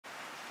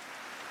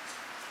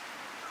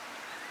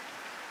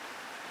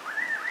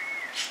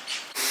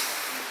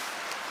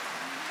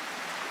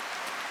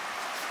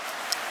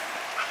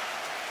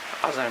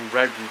आज हामी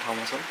ब्राइड भन्ने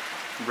ठाउँमा छौँ।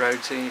 ब्राइड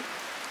चाहिँ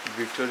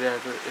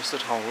भिक्टोरियाको यस्तो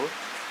ठाउँ हो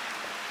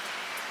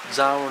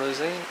जहाँबाट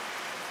चाहिँ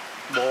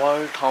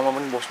बवाल ठाउँमा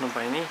पनि बस्नु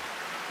पाइने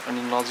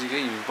अनि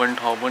नजिकै हिउँ पर्ने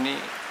ठाउँ पनि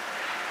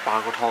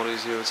भएको ठाउँ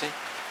रहेछ यो चाहिँ।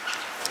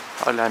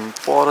 अहिले हामी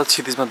पर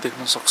क्षितिजमा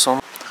देख्न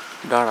सक्छौँ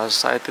डाँडा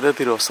सायद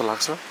त्यतातिर जस्तो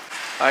लाग्छ।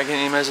 I can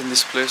imagine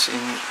this place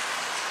in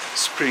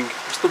spring.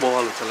 कस्तो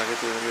बवाल हुन्छ लाग्यो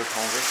त्यो यो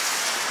ठाउँ चाहिँ।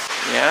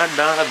 यहाँ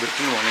डाँडा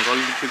भेट्नु भनेको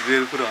अलिकति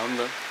रेयर कुरा हो नि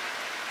त,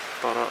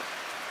 तर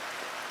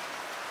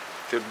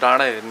त्यो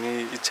डाँडा हेर्ने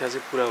इच्छा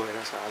चाहिँ पुरा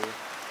भइरहेछ आज।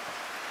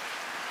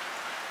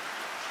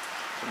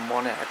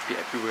 मन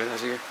ह्याप्पी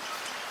भइरहेछ क्या।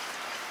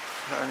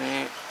 अनि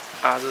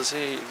आज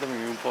चाहिँ एकदम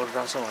हिउँ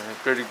परिरहेछ भनेर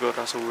प्रेडिक्ट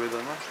गरिरहेछ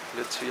वेदरमा।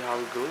 Let's see how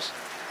it goes.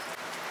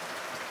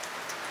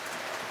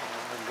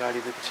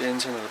 गाडीको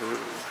चेनहरू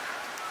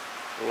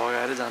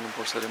लगाएर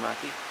जानुपर्छ अरे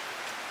माथि।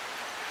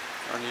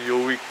 अनि यो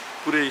विक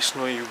पुरै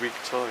स्नोई विक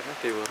छ होइन,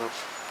 त्यही भएर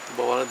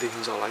बबालाई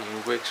देखिन्छ होला।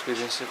 हिउँको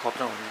एक्सपिरियन्स चाहिँ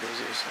खतरा हुने रहेछ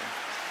यसमा।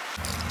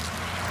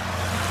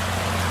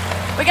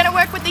 We're going to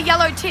work with the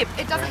yellow tip.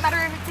 It doesn't matter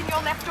if it's in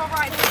your left or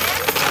right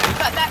hand,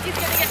 but that is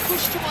going to get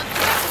pushed towards the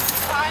back of the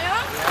tyre.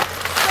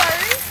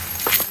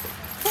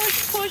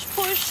 So,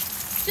 push,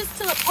 just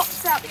till it pops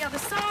out the other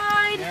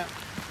side.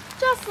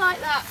 Just like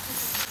that.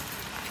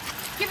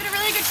 Give it a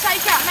really good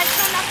shake out. Make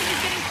sure nothing is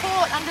getting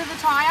caught under the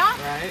tyre.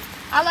 Right.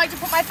 I like to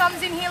put my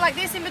thumbs in here like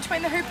this, in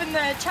between the hoop and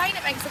the chain.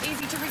 It makes it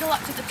easy to wriggle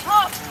up to the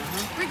top.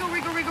 Wriggle.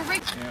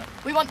 Yeah.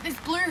 We want this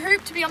blue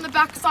hoop to be on the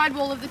back side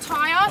wall of the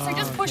tyre. So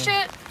just push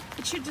it.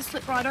 It should just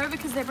slip right over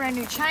because they're brand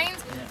new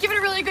chains. Yeah. Give it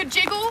a really good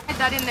jiggle. Get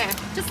that in there,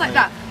 just like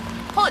that.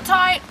 Pull it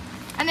tight,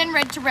 and then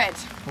red to red.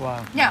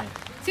 Wow. Yeah.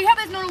 See how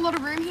there's not a lot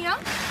of room here?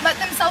 Let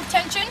them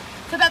self-tension,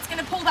 so that's going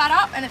to pull that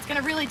up, and it's going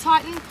to really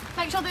tighten.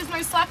 Make sure there's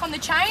no slack on the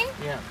chain.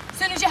 Yeah. As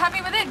soon as you're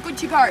happy with it, good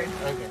to go.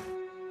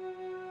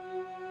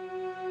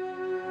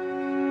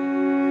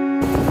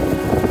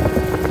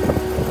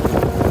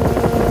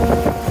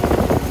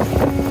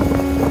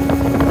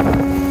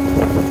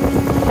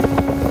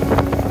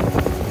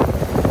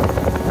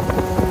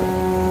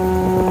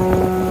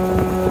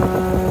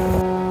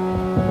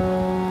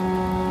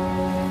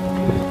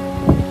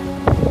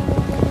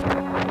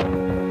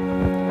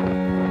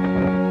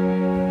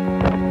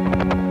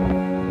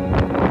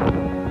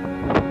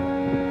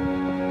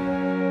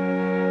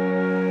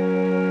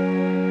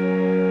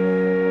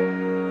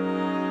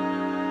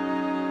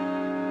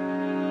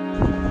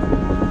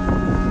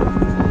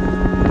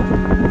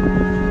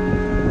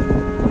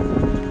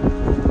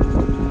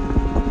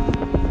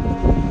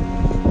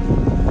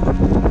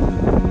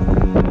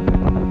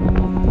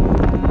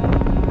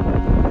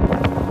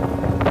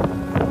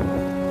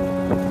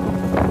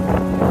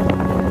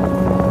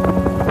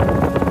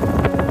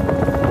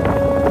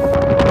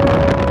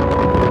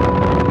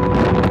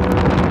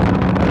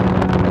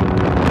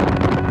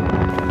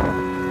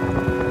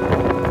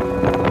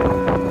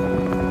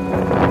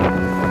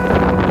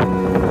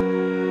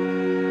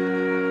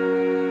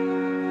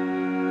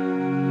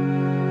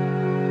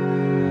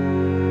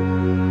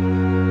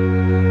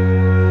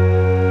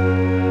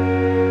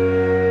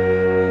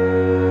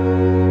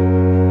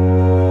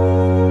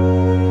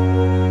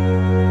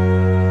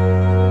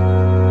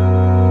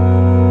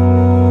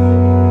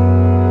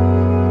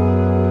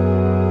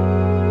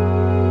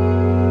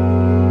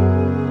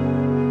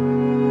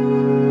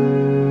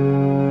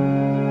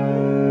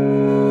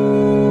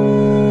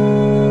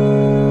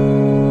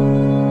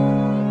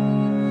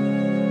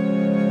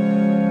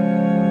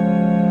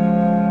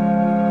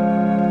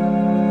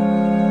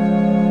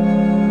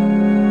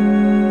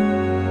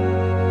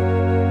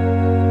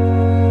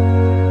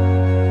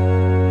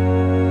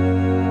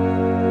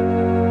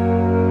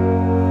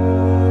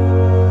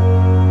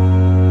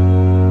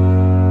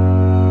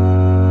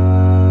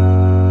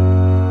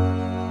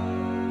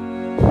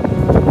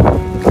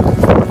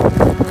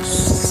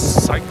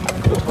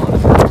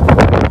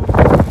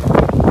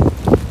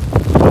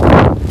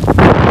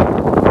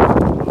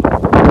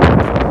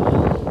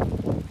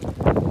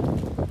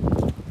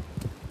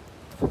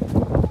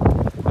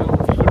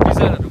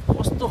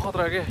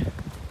 Okay.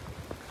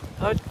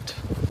 Okay.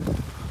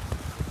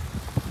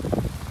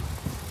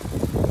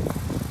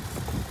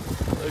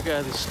 Look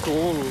at this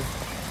stone.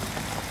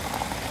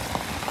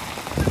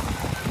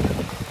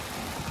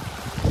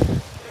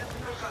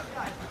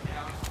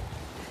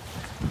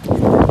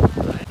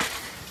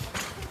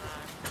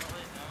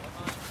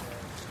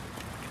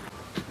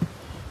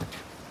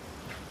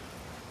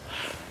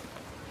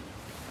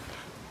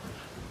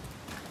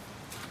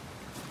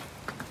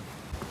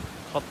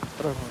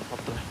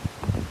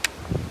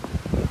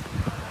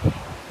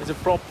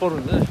 Proper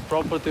हुन्छ नि,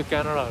 proper त्यो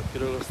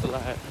क्यानाडाहरूतिर जस्तो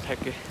लाग्यो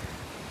ठ्याक्कै।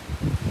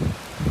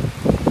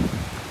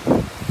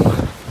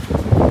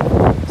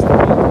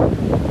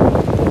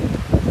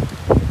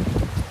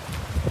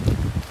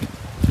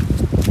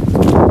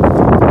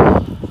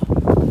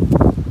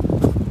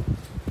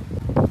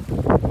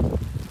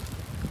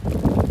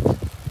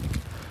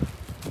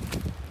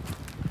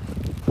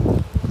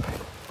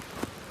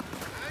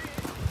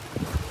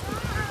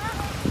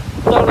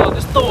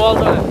 त्यस्तो बल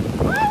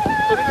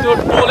छ त्यो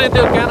टोले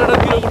त्यो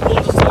क्यानाडातिरको टोल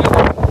जस्तो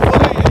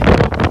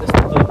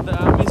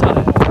दामी छ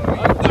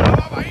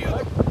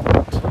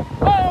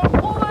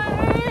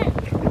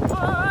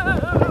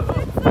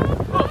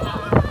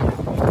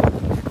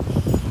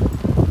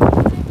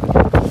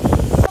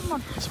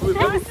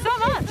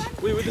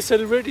We with the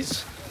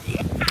celebrities.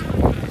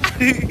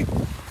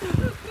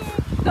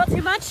 Not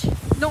too much.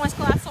 Nice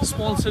glass on.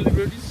 Small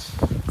celebrities.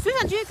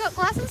 Susan, do you got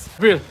glasses?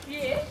 Real.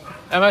 Yeah.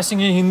 Am I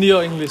singing Hindi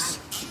or English?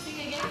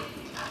 Sing again.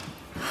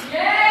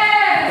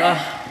 Yeah.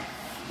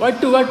 What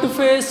to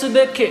face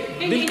देखे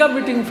दिल का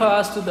beating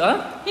fast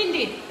हाँ?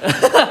 Hindi.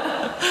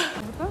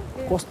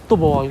 कस्तो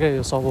बवाल क्या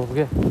यो सब हो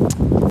क्या?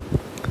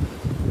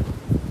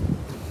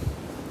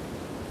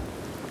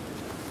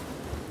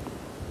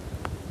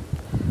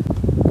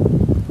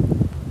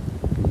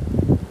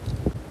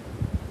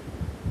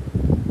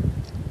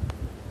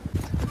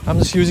 I'm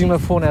just using my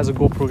phone as a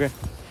GoPro. Okay?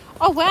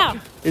 Oh wow.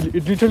 It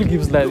literally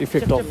gives that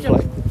effect of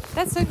like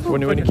That's so cool.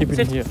 when you keep it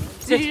in here.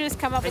 Did you just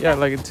come up with Yeah, that?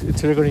 like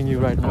it's recording you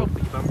right now.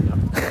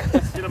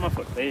 Sit on my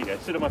foot. There you go.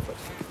 Sit on my foot.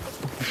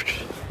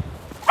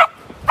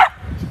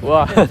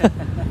 Wow.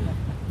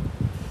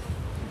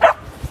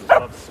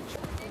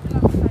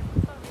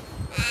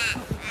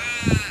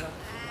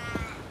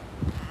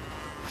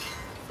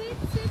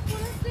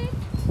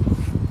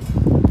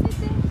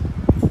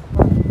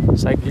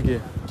 Cycle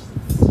gear.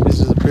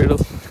 This is a pedal.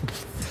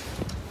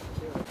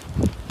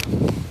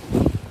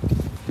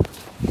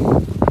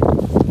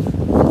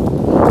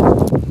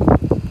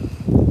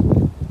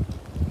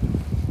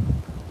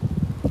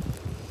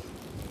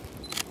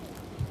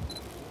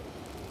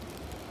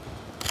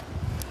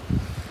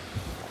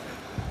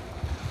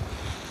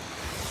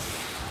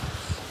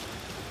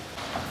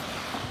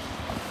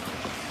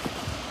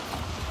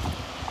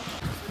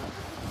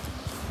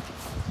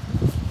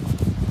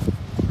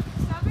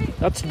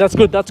 That's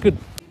good. That's good.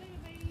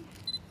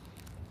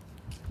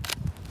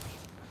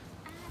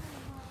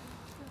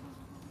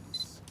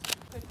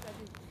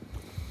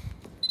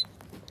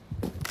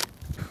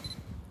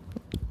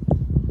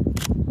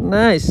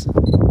 Nice.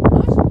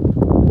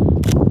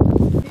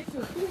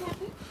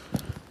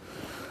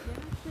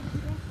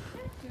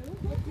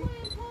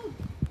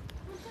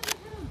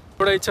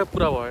 एउटा इच्छा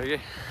पुरा भयो के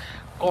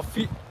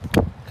coffee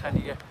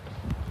खाने क्या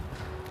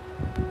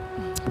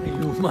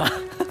हिउँमा